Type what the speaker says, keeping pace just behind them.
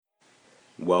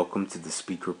Welcome to the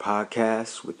Speaker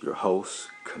Podcast with your host,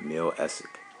 Camille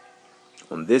Essick.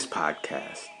 On this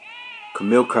podcast,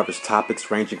 Camille covers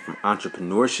topics ranging from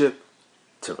entrepreneurship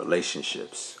to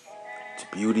relationships, to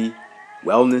beauty,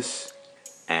 wellness,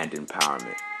 and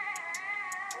empowerment.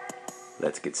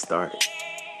 Let's get started.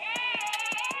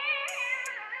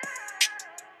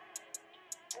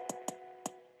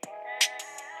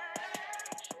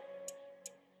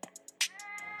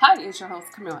 Hi, it's your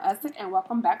host Camille Essick, and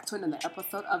welcome back to another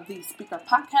episode of the Speaker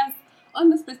Podcast.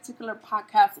 On this particular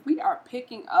podcast, we are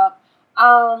picking up,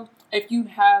 if you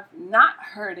have not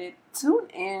heard it, tune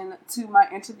in to my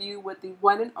interview with the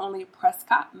one and only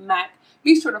Prescott Mack.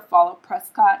 Be sure to follow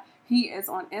Prescott. He is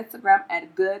on Instagram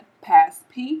at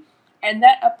GoodPassP, and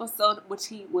that episode, which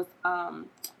he was on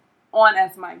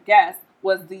as my guest,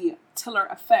 was the Tiller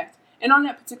Effect. And on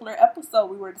that particular episode,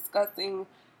 we were discussing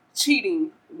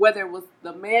cheating, whether it was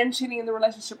the man cheating in the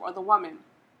relationship or the woman.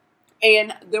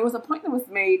 And there was a point that was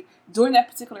made during that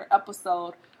particular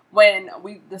episode when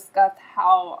we discussed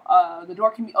how the door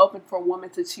can be open for a woman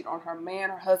to cheat on her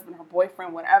man, her husband, her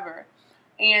boyfriend, whatever.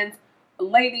 And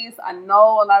ladies, I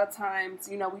know a lot of times,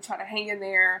 we try to hang in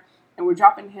there and we're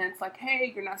dropping hints like,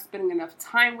 hey, you're not spending enough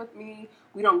time with me.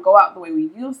 We don't go out the way we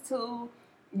used to.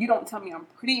 You don't tell me I'm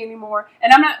pretty anymore.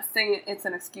 And I'm not saying it's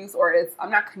an excuse or I'm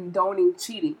not condoning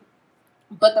cheating.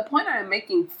 But the point I'm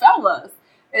making, fellas,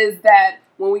 is that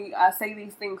when we say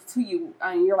these things to you,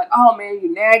 and you're like, oh man,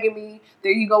 you're nagging me.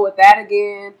 There you go with that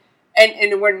again.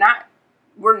 And we're not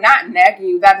nagging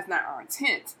you. That is not our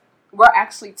intent. We're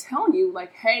actually telling you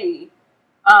like, hey,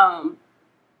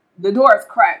 the door is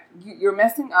cracked. You're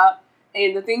messing up.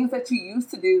 And the things that you used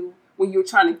to do when you were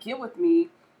trying to get with me,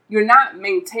 you're not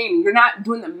maintaining. You're not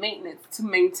doing the maintenance to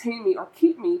maintain me or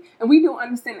keep me. And we do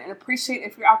understand and appreciate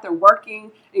if you're out there working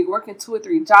and you're working 2 or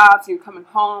 3 jobs and you're coming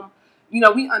home.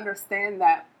 We understand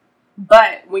that.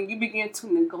 But when you begin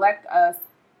to neglect us,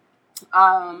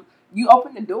 you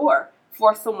open the door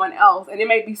for someone else. And it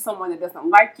may be someone that doesn't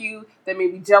like you, that may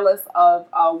be jealous of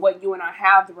what you and I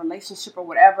have, the relationship or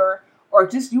whatever, or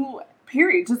just you,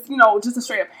 period. Just a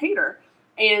straight up hater.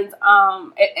 And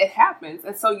it happens.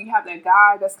 And so you have that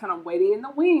guy that's kind of waiting in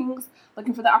the wings,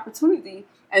 looking for the opportunity.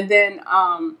 And then,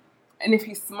 and if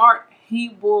he's smart,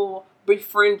 he will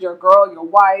befriend your girl, your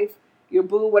wife, your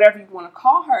boo, whatever you want to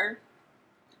call her.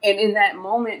 And in that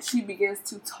moment, she begins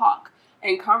to talk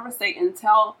and conversate and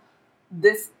tell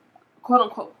this quote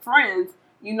unquote friend,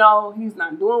 he's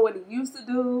not doing what he used to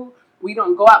do. We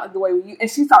don't go out the way we used. And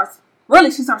she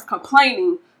starts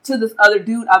complaining to this other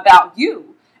dude about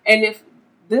you. And if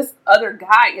this other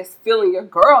guy is feeling your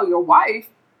girl, your wife,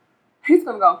 he's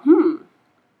going to go,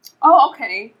 oh,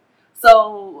 okay.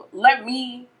 So let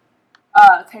me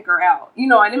take her out.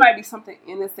 And it might be something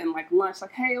innocent like lunch,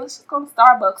 like, hey, let's just go to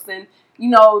Starbucks and,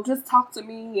 just talk to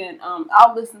me and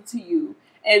I'll listen to you.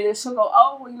 And then she'll go,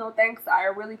 oh, thanks. I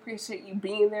really appreciate you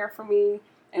being there for me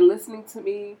and listening to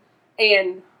me.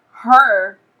 And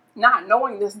her not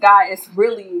knowing this guy is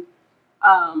really,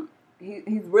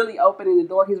 he's really opening the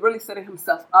door. He's really setting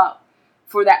himself up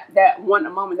for that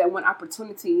one moment, that one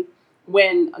opportunity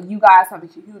when you guys have a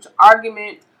huge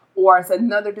argument or it's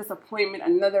another disappointment,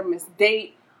 another missed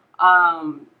date,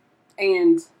 and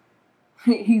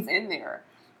he's in there.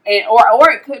 And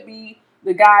or it could be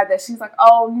the guy that she's like,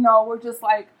 oh, we're just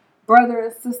like brother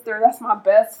and sister. That's my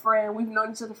best friend. We've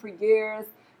known each other for years.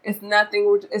 It's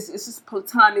nothing. It's just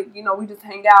platonic. We just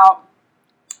hang out.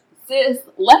 Sis,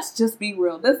 let's just be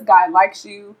real. This guy likes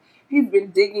you. He's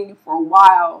been digging you for a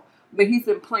while, but he's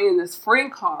been playing this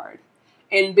friend card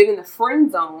and been in the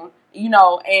friend zone,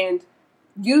 and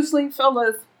usually,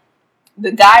 fellas,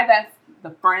 the guy that's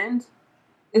the friend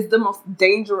is the most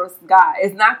dangerous guy.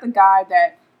 It's not the guy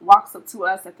that walks up to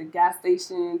us at the gas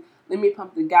station, let me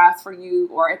pump the gas for you,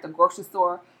 or at the grocery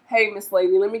store, hey, Miss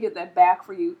Lady, let me get that bag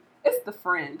for you. It's the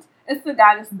friend. It's the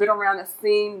guy that's been around the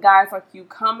scene, guys like you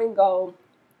come and go.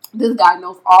 This guy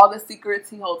knows all the secrets.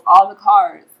 He holds all the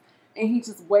cards. And he's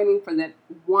just waiting for that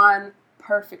one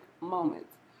perfect moment.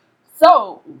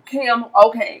 So, Kim,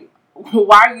 okay,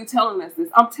 why are you telling us this?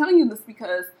 I'm telling you this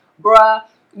because, bruh,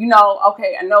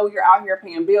 okay, I know you're out here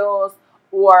paying bills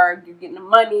or you're getting the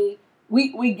money.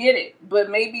 We get it. But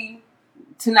maybe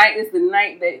tonight is the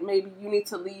night that maybe you need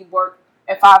to leave work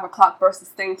at 5 o'clock versus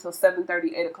staying till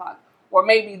 7:30, 8 o'clock. Or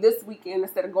maybe this weekend,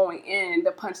 instead of going in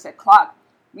to punch that clock,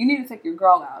 you need to take your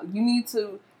girl out. You need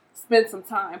to spend some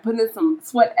time, put in some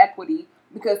sweat equity,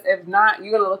 because if not,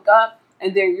 you're going to look up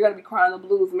and then you're going to be crying the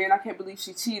blues. Man, I can't believe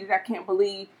she cheated. I can't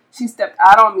believe she stepped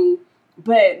out on me.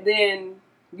 But then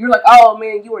you're like, oh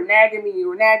man, you were nagging me,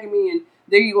 and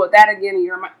there you go with that again, and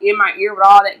you're in my ear with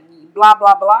all that blah,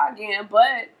 blah, blah again.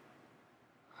 But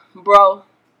bro,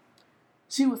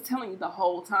 she was telling you the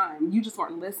whole time. You just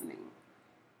weren't listening.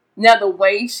 Now, the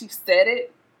way she said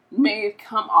it may have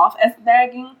come off as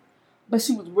nagging, but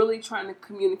she was really trying to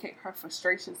communicate her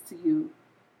frustrations to you.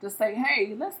 To say,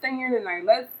 hey, let's stay here tonight.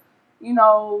 Let's,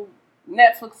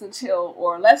 Netflix and chill.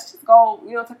 Or let's just go,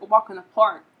 take a walk in the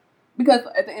park. Because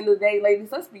at the end of the day,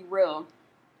 ladies, let's be real.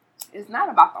 It's not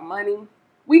about the money.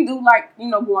 We do like,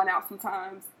 going out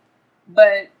sometimes.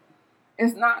 But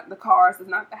it's not the cars. It's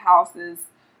not the houses.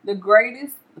 The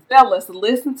greatest, fellas,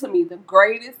 listen to me. The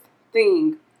greatest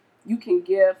thing you can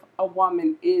give a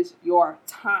woman is your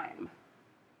time.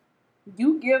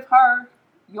 You give her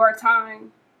your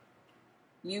time,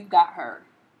 you've got her.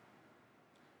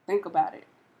 Think about it.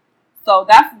 So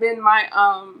that's been my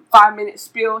 5-minute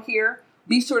spiel here.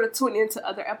 Be sure to tune into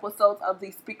other episodes of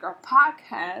the Speaker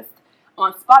Podcast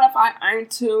on Spotify,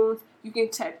 iTunes. You can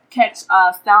catch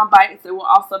sound bites. It will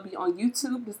also be on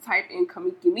YouTube. Just type in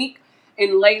Kamiki Meek.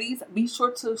 And ladies, be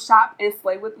sure to shop and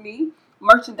slay with me.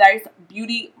 Merchandise,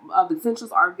 beauty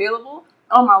essentials are available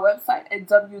on my website at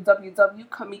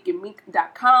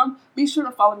www.kamikimeek.com. Be sure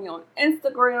to follow me on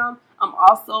Instagram. I'm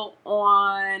also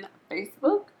on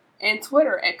Facebook and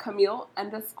Twitter at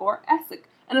Camille_Essig.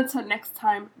 And until next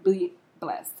time, be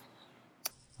blessed.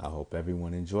 I hope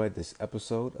everyone enjoyed this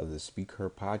episode of the Speak Her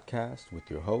Podcast with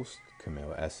your host,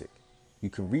 Camille Essig. You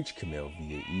can reach Camille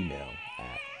via email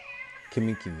at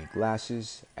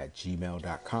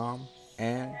kamikimeeklashes@gmail.com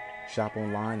and shop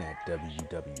online at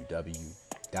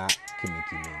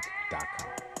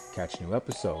www.kamikimeek.com. Catch new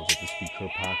episodes of the Speak Her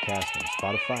Podcast on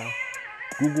Spotify,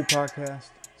 Google Podcast,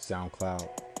 SoundCloud,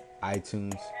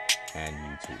 iTunes, and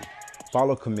YouTube.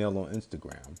 Follow Camille on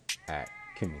Instagram at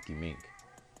Kamiki Meek.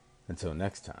 Until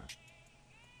next time,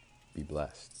 be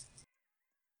blessed.